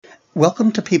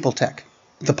Welcome to People Tech,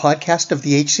 the podcast of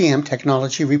the HCM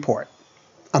Technology Report.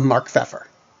 I'm Mark Pfeffer.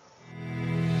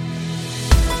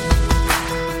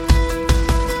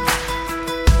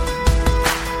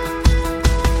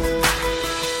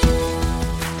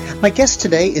 My guest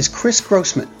today is Cris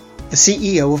Grossman, the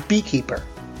CEO of Beekeeper.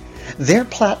 Their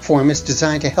platform is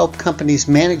designed to help companies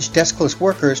manage deskless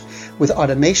workers with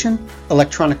automation,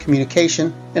 electronic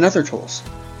communication, and other tools.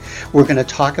 We're going to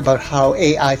talk about how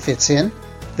AI fits in,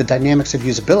 the dynamics of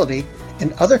usability,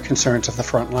 and other concerns of the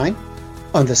frontline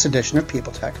on this edition of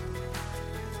People Tech.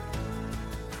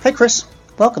 Hi, Cris.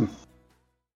 Welcome.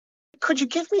 Could you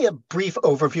give me a brief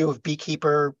overview of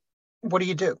Beekeeper? What do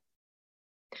you do?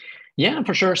 Yeah,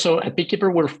 for sure. So at Beekeeper,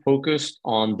 we're focused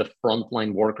on the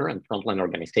frontline worker and frontline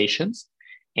organizations.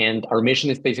 And our mission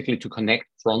is basically to connect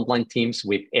frontline teams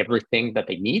with everything that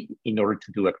they need in order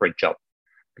to do a great job.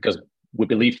 Because we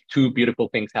believe two beautiful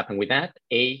things happen with that.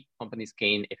 A, companies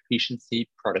gain efficiency,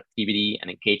 productivity,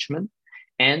 and engagement.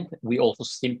 And we also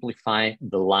simplify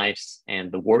the lives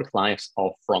and the work lives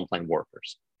of frontline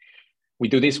workers. We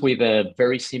do this with a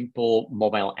very simple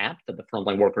mobile app that the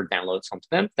frontline worker downloads onto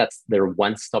them. That's their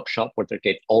one-stop shop where they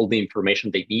get all the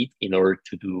information they need in order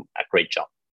to do a great job.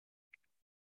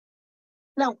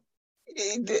 Now,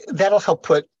 that'll help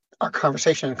put our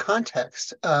conversation in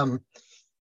context.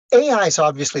 AI is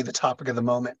obviously the topic of the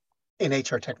moment in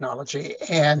HR technology,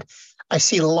 and I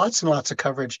see lots and lots of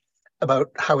coverage about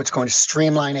how it's going to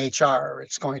streamline HR.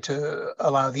 It's going to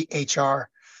allow the HR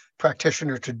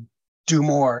practitioner to do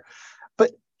more.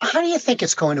 But how do you think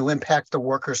it's going to impact the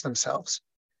workers themselves?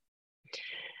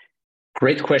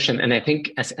 Great question. And I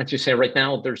think, as you say, right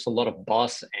now, there's a lot of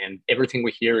buzz, and everything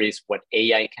we hear is what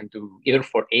AI can do, either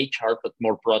for HR, but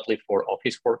more broadly for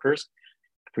office workers.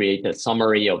 Create a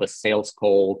summary of a sales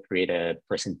call, create a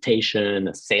presentation,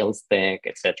 a sales deck,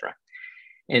 etc.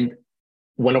 And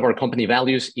one of our company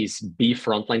values is be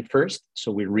frontline first. So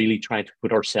we really try to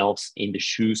put ourselves in the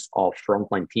shoes of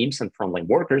frontline teams and frontline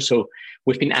workers. So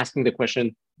we've been asking the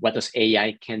question, what does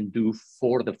AI can do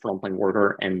for the frontline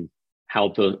worker, and how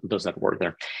does that work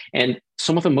there? And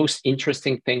some of the most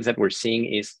interesting things that we're seeing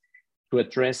is to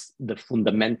address the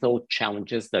fundamental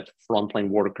challenges that frontline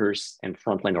workers and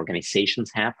frontline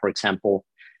organizations have. For example,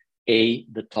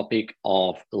 the topic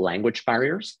of language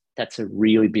barriers. That's a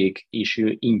really big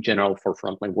issue in general for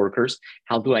frontline workers.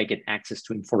 How do I get access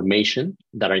to information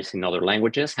that is in other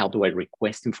languages? How do I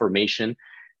request information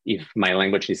if my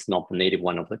language is not the native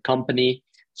one of the company?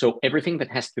 So everything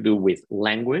that has to do with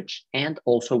language and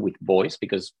also with voice,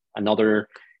 because another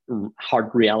hard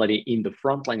reality in the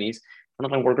frontline is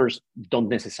frontline workers don't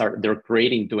necessarily, they're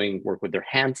great in doing work with their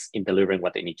hands, in delivering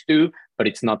what they need to do, but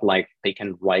it's not like they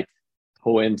can write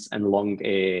poems and long,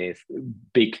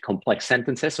 big, complex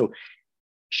sentences. So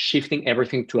shifting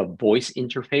everything to a voice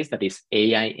interface that is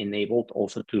AI enabled,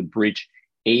 also to bridge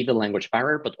the language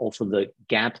barrier, but also the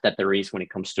gap that there is when it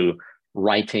comes to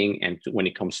writing and when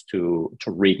it comes to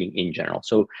reading in general.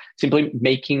 So simply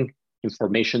making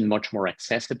information much more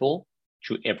accessible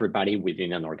to everybody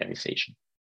within an organization.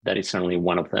 That is certainly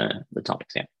one of the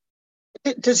topics, yeah.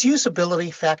 Does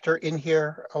usability factor in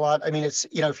here a lot? I mean, it's,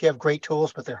 if you have great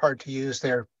tools, but they're hard to use,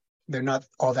 they're not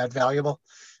all that valuable.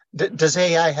 Does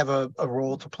AI have a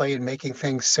role to play in making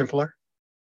things simpler?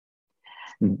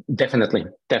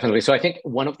 Definitely. So I think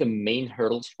one of the main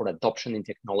hurdles for adoption in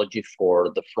technology for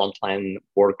the frontline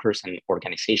workers and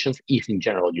organizations is in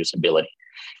general usability.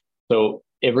 So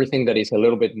everything that is a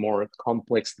little bit more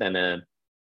complex than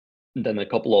a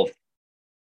couple of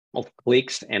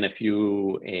clicks and a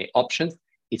few options,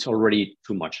 it's already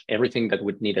too much. Everything that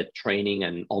would need a training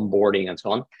and onboarding and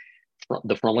so on,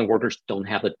 the frontline workers don't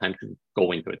have the time to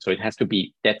go into it. So it has to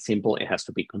be that simple. It has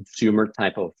to be consumer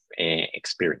type of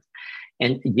experience.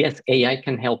 And yes, AI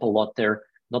can help a lot there,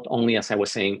 not only, as I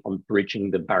was saying, on bridging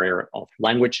the barrier of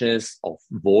languages, of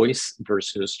voice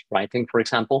versus writing, for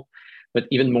example, but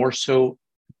even more so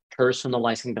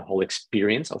personalizing the whole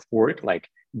experience of work, like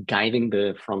guiding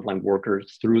the frontline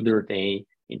workers through their day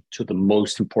into the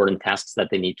most important tasks that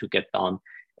they need to get done,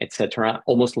 etc.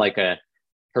 Almost like a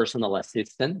personal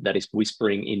assistant that is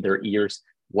whispering in their ears,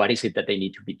 what is it that they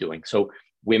need to be doing? So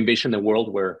we envision a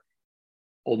world where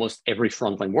almost every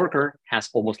frontline worker has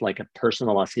almost like a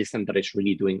personal assistant that is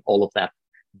really doing all of that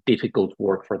difficult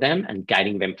work for them and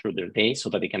guiding them through their day so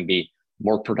that they can be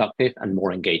more productive and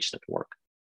more engaged at work.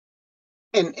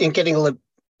 And getting a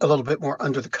little bit more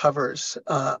under the covers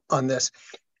on this.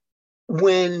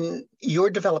 When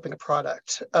you're developing a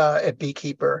product at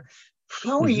Beekeeper,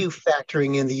 how are you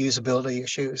factoring in the usability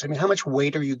issues? I mean, how much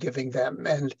weight are you giving them,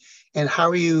 and how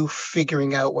are you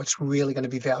figuring out what's really going to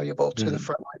be valuable to the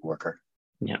frontline worker?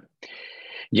 Yeah.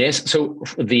 Yes. So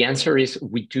the answer is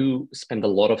we do spend a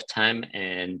lot of time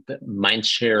and mind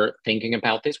share thinking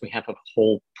about this. We have a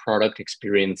whole product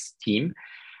experience team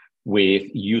with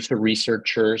user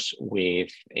researchers,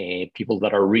 with people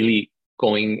that are really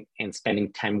going and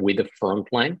spending time with the front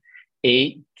line,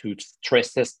 to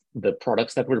stress test the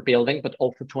products that we're building, but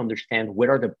also to understand what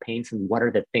are the pains and what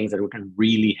are the things that we can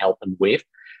really help them with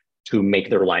to make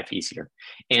their life easier.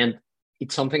 And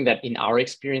it's something that in our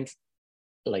experience,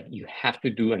 like you have to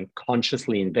do and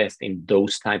consciously invest in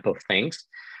those type of things,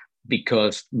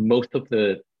 because most of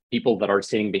the people that are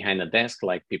sitting behind a desk,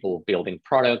 like people building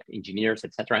product, engineers,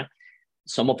 etc.,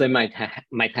 some of them might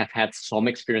have had some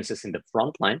experiences in the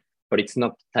front line, but it's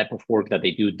not the type of work that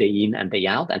they do day in and day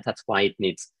out. And that's why it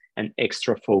needs an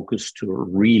extra focus to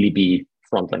really be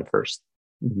frontline first.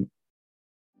 Mm-hmm.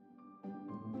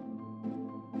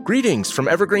 Greetings from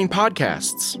Evergreen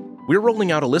Podcasts. We're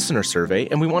rolling out a listener survey,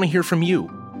 and we want to hear from you.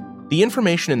 The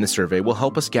information in the survey will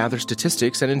help us gather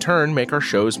statistics and in turn make our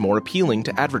shows more appealing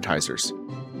to advertisers.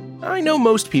 I know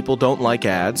most people don't like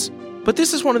ads, but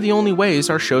this is one of the only ways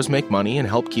our shows make money and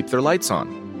help keep their lights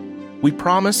on. We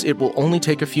promise it will only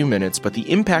take a few minutes, but the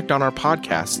impact on our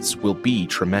podcasts will be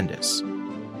tremendous.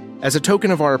 As a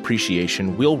token of our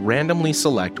appreciation, we'll randomly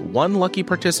select one lucky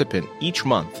participant each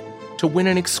month to win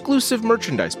an exclusive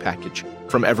merchandise package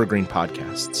from Evergreen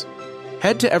Podcasts.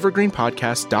 Head to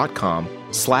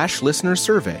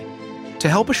evergreenpodcast.com/listener-survey to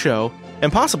help a show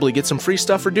and possibly get some free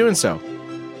stuff for doing so.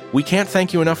 We can't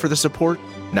thank you enough for the support.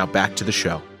 Now back to the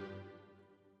show.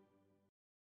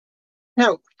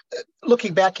 Now,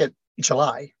 looking back at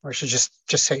July, or I should just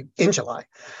say in July,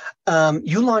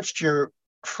 you launched your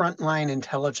frontline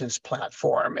intelligence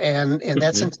platform, and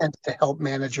that's intended to help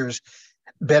managers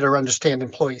better understand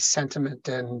employee sentiment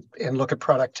and look at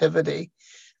productivity.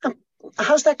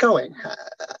 How's that going?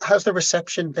 How's the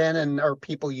reception been, and are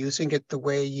people using it the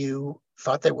way you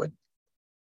thought they would?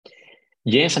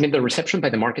 Yes, I mean, the reception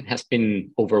by the market has been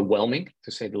overwhelming,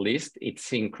 to say the least.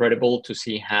 It's incredible to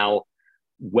see how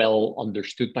well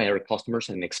understood by our customers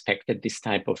and expected this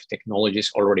type of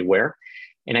technologies already were.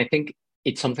 And I think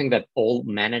it's something that all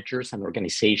managers and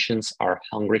organizations are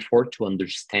hungry for, to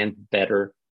understand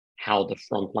better how the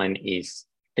frontline is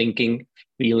thinking,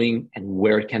 feeling, and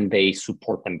where can they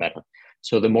support them better.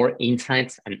 So the more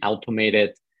insights and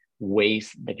automated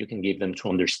ways that you can give them to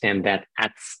understand that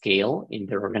at scale in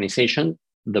their organization,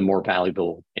 the more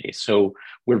valuable it is. So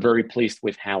we're very pleased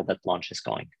with how that launch is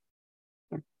going.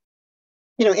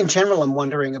 You know, in general, I'm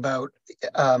wondering about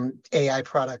AI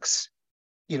products,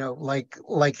 you know, like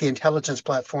the intelligence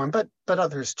platform, but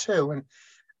others too. And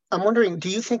I'm wondering, do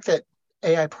you think that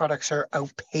AI products are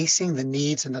outpacing the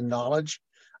needs and the knowledge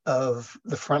of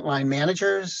the frontline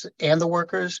managers and the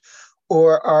workers,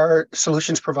 or are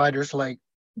solutions providers like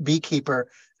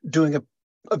Beekeeper doing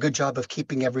a good job of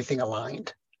keeping everything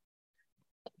aligned?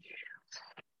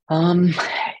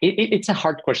 It's a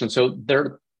hard question. So there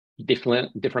are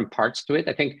different parts to it.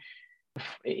 I think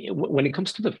when it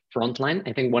comes to the frontline,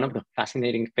 I think one of the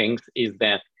fascinating things is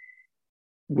that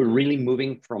we're really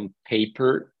moving from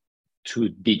paper to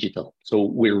digital. So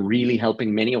we're really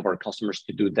helping many of our customers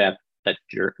to do that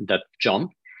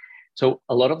jump. So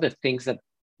a lot of the things that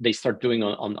they start doing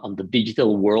on the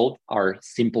digital world are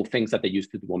simple things that they used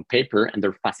to do on paper, and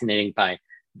they're fascinating by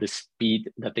the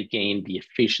speed that they gain, the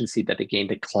efficiency that they gain,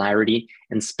 the clarity,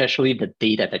 and especially the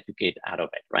data that you get out of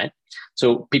it, right?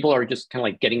 So people are just kind of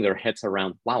like getting their heads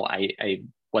around, wow, I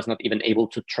was not even able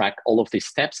to track all of these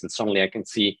steps, and suddenly I can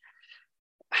see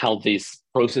how this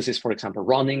process is, for example,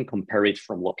 running, compare it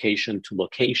from location to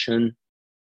location,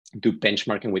 do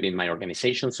benchmarking within my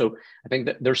organization. So I think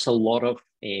that there's a lot of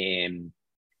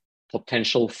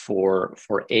potential for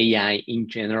AI in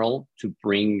general to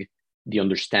bring the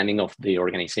understanding of the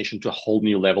organization to a whole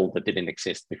new level that didn't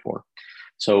exist before.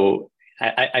 So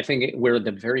I think we're at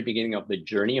the very beginning of the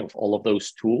journey of all of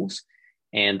those tools.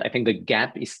 And I think the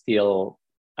gap is still,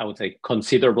 I would say,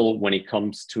 considerable when it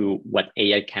comes to what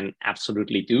AI can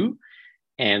absolutely do,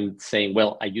 and saying,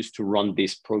 well, I used to run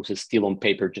this process still on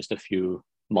paper just a few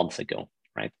months ago,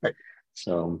 right?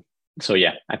 So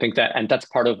yeah, I think that, and that's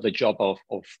part of the job of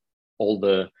all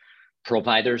the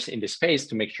providers in the space,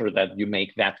 to make sure that you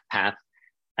make that path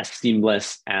as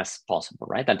seamless as possible,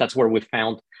 right? And that's where we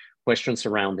found questions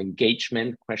around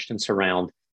engagement, questions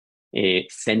around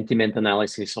sentiment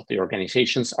analysis of the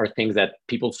organizations are things that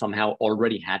people somehow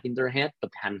already had in their head,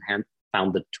 but hadn't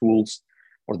found the tools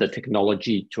or the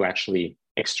technology to actually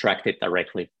extract it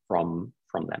directly from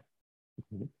them.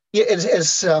 Mm-hmm. Yeah,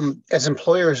 as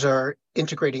employers are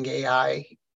integrating AI,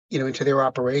 you know, into their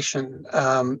operation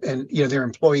and, you know, their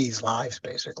employees' lives,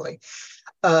 basically.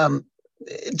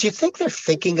 Do you think they're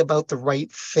thinking about the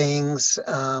right things?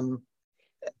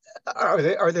 Are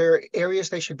there areas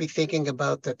they should be thinking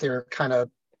about that they're kind of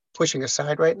pushing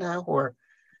aside right now, or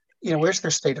where's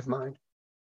their state of mind?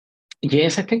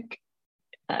 Yes, I think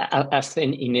as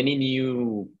in any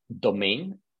new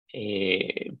domain,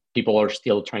 people are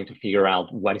still trying to figure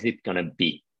out what is it going to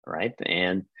be, right?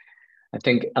 And I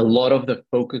think a lot of the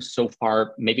focus so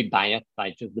far, maybe biased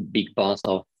by just the big buzz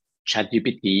of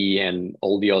ChatGPT and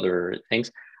all the other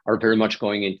things, are very much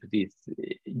going into this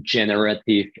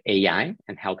generative AI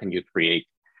and how can you create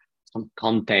some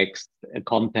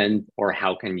content, or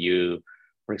how can you,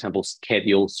 for example,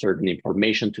 schedule certain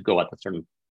information to go at a certain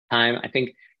time. I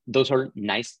think those are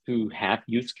nice to have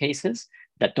use cases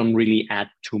that don't really add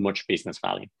too much business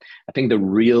value. I think the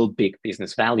real big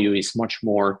business value is much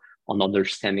more on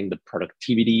understanding the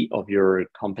productivity of your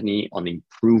company, on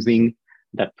improving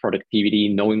that productivity,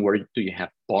 knowing where do you have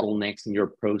bottlenecks in your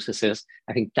processes.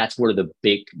 I think that's where the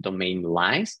big domain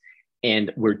lies.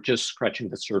 And we're just scratching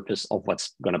the surface of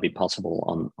what's going to be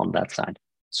possible on that side.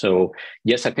 So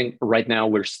yes, I think right now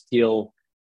we're still,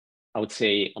 I would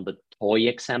say, on the toy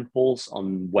examples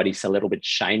on what is a little bit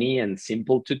shiny and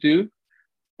simple to do,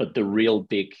 but the real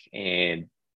big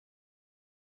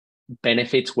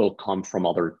benefits will come from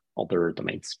other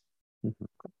domains. Mm-hmm.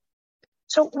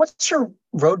 So what's your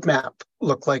roadmap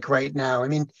look like right now? I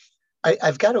mean,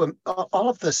 I've got to, all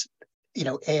of this,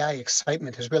 AI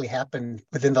excitement has really happened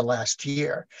within the last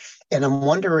year. And I'm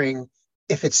wondering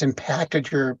if it's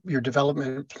impacted your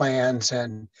development plans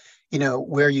and,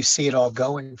 where you see it all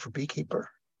going for Beekeeper.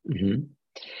 Mm-hmm.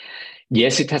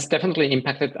 Yes, it has definitely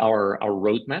impacted our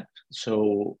roadmap.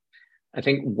 So I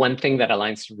think one thing that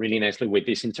aligns really nicely with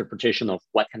this interpretation of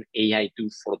what can AI do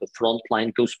for the front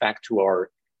line goes back to our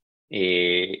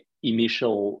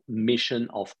initial mission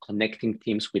of connecting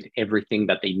teams with everything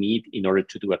that they need in order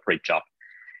to do a great job.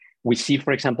 We see,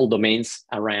 for example, domains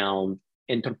around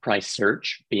enterprise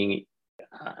search being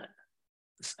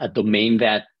a domain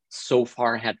that so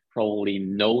far had probably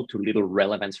no to little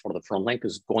relevance for the frontline,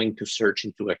 because going to search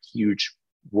into a huge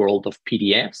world of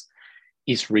PDFs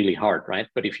is really hard, right?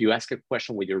 But if you ask a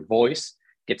question with your voice,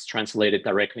 gets translated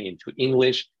directly into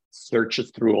English,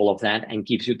 searches through all of that, and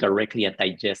gives you directly a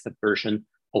digested version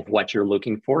of what you're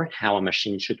looking for, how a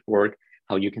machine should work,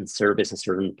 how you can service a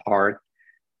certain part,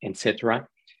 etc.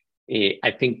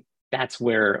 I think that's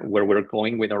where we're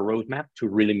going with our roadmap, to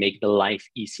really make the life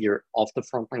easier of the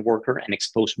frontline worker and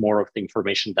expose more of the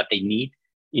information that they need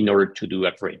in order to do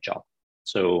a great job.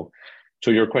 So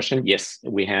to your question, yes,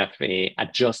 we have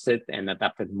adjusted and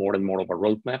adapted more and more of a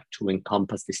roadmap to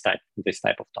encompass this type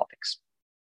of topics.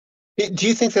 Do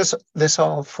you think this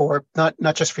all for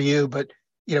not just for you, but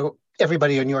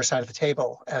everybody on your side of the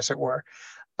table, as it were,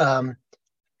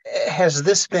 has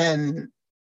this been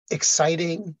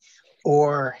exciting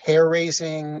or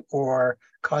hair-raising or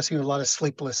causing you a lot of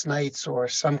sleepless nights, or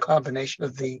some combination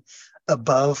of the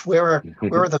above? Where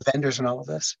are the vendors in all of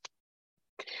this?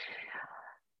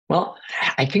 Well,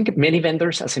 I think many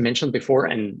vendors, as I mentioned before,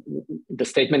 and the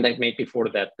statement I made before,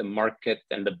 that the market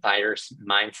and the buyers'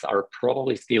 minds are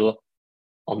probably still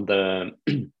on the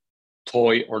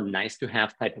toy or nice to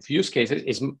have type of use cases,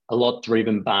 is a lot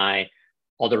driven by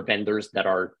other vendors that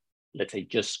are, let's say,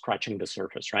 just scratching the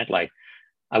surface, right? Like,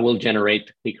 I will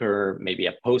generate quicker, maybe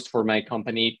a post for my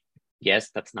company.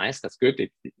 Yes, that's nice. That's good.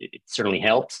 It certainly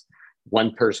helps.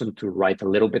 One person to write a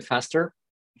little bit faster,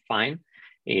 fine.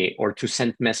 Or to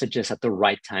send messages at the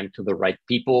right time to the right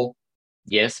people.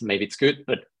 Yes, maybe it's good,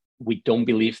 but we don't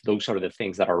believe those are the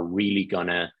things that are really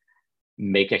gonna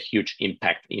make a huge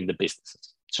impact in the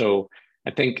businesses. So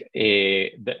I think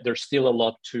there's still a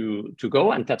lot to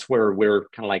go, and that's where we're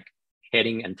kind of like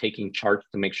heading and taking charge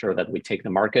to make sure that we take the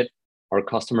market, our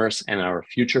customers, and our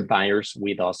future buyers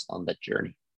with us on that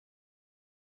journey.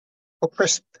 Well,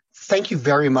 Cris, thank you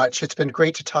very much. It's been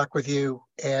great to talk with you,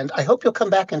 and I hope you'll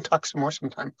come back and talk some more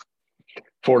sometime.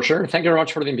 For sure. Thank you very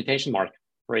much for the invitation, Mark.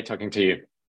 Great talking to you.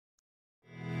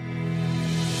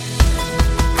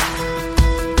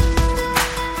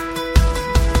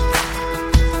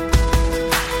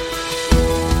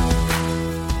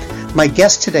 My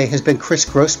guest today has been Cris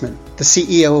Grossman, the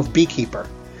CEO of Beekeeper.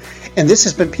 And this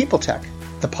has been People Tech,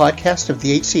 the podcast of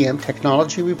the HCM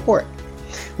Technology Report.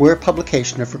 We're a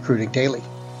publication of Recruiting Daily.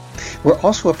 We're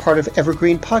also a part of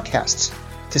Evergreen Podcasts.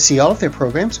 To see all of their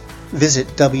programs, visit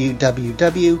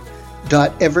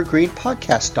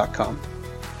www.evergreenpodcast.com.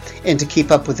 And to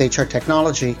keep up with HR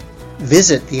technology,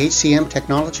 visit the HCM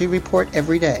Technology Report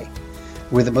every day.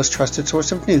 We're the most trusted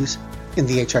source of news in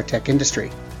the HR tech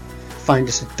industry. Find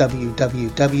us at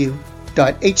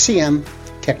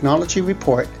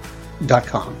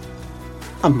www.hcmtechnologyreport.com.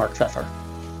 I'm Mark Pfeffer.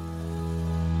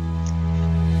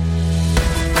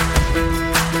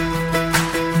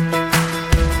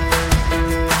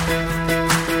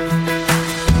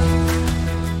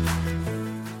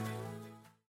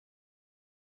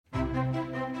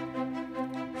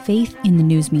 Faith in the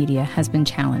news media has been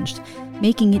challenged,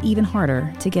 making it even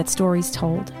harder to get stories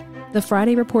told. The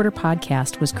Friday Reporter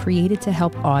podcast was created to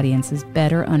help audiences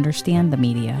better understand the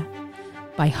media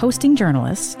by hosting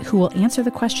journalists who will answer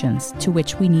the questions to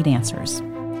which we need answers.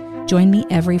 Join me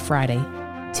every Friday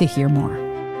to hear more.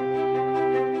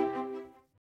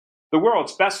 The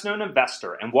world's best-known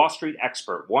investor and Wall Street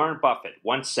expert Warren Buffett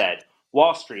once said,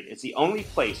 "Wall Street is the only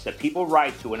place that people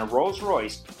ride to in a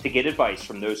Rolls-Royce to get advice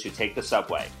from those who take the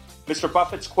subway." Mr.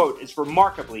 Buffett's quote is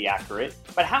remarkably accurate,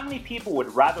 but how many people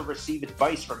would rather receive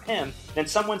advice from him than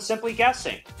someone simply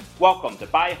guessing? Welcome to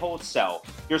Buy, Hold, Sell,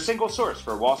 your single source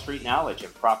for Wall Street knowledge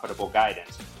and profitable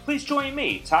guidance. Please join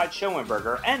me, Todd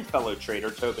Schoenberger, and fellow trader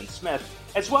Tobin Smith,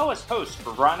 as well as host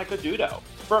Veronica Dudo,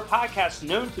 for a podcast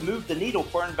known to move the needle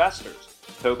for investors.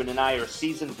 Tobin and I are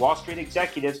seasoned Wall Street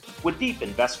executives with deep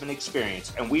investment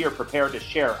experience, and we are prepared to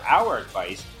share our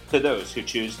advice to those who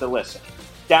choose to listen.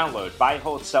 Download Buy,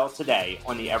 Hold, Sell today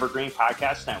on the Evergreen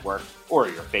Podcast Network or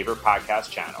your favorite podcast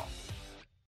channel.